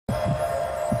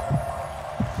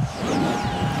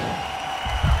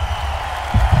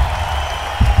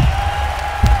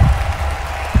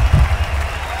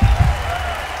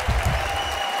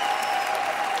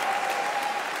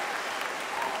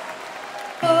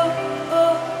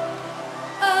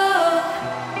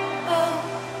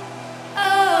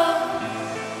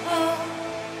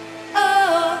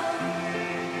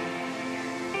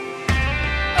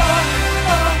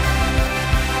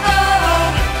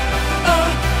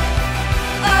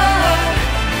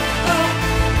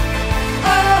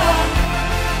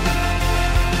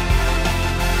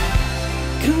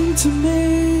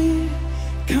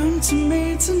come to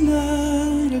me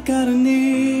tonight. I gotta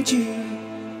need you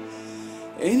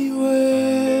anyway.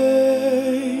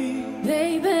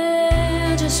 Baby,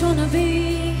 I just wanna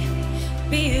be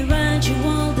around you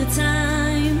all the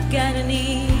time. Gotta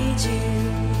need you.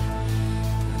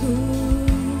 Ooh.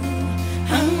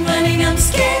 I'm running, I'm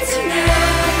scared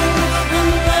tonight. I'm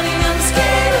running, I'm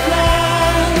scared of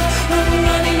life. I'm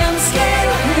running, I'm scared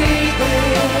of breathing.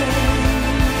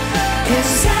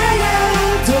 'Cause I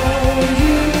adore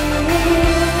you.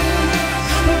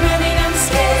 I'm running, I'm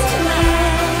scared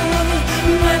tonight.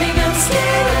 I'm running, I'm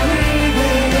scared of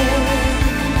breathing.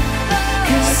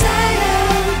 'Cause I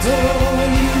adore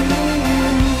you.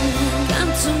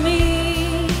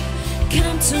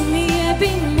 Come to me a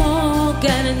bit more.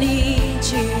 Gotta need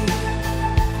you.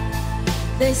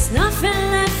 There's nothing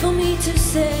left for me to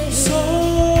say. So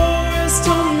rest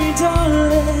on me,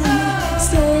 darling.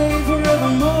 Stay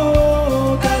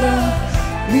forevermore. Gotta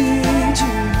need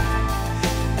you.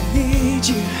 I need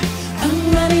you. I'm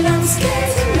running, I'm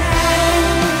scared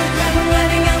tonight. I'm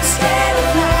running, I'm scared of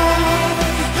life.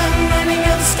 I'm running,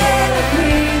 I'm scared of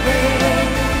breathing.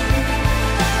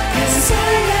 'Cause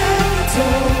I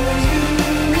adore you.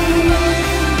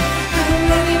 I'm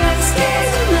running, I'm scared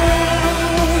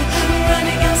tonight. I'm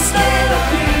running, I'm scared of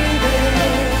breathing.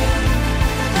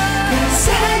 'Cause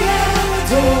I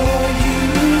adore you.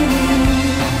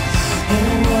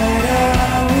 Oh, what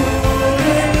I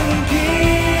wouldn't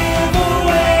give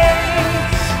away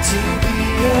to be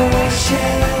your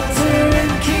shelter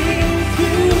and keep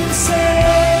you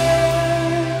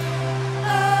safe.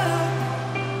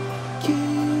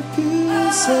 Keep you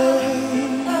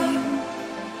safe.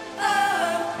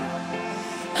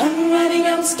 I'm running,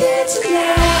 I'm scared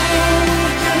tonight.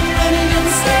 I'm running, I'm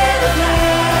scared of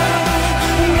life.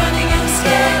 I'm running, I'm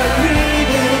scared of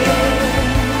breathing.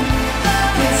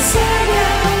 'Cause I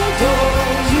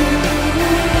adore you.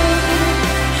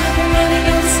 I'm running,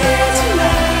 I'm scared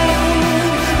tonight.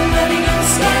 I'm running, I'm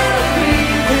scared of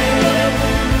breathing.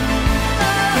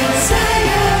 'Cause I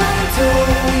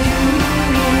adore you.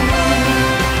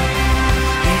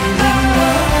 And I'm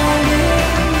running,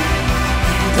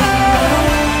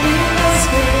 and I'm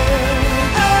scared.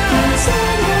 'Cause I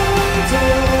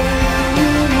adore you.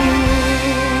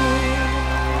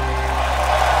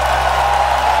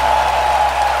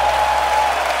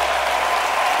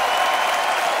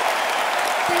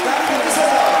 Danke.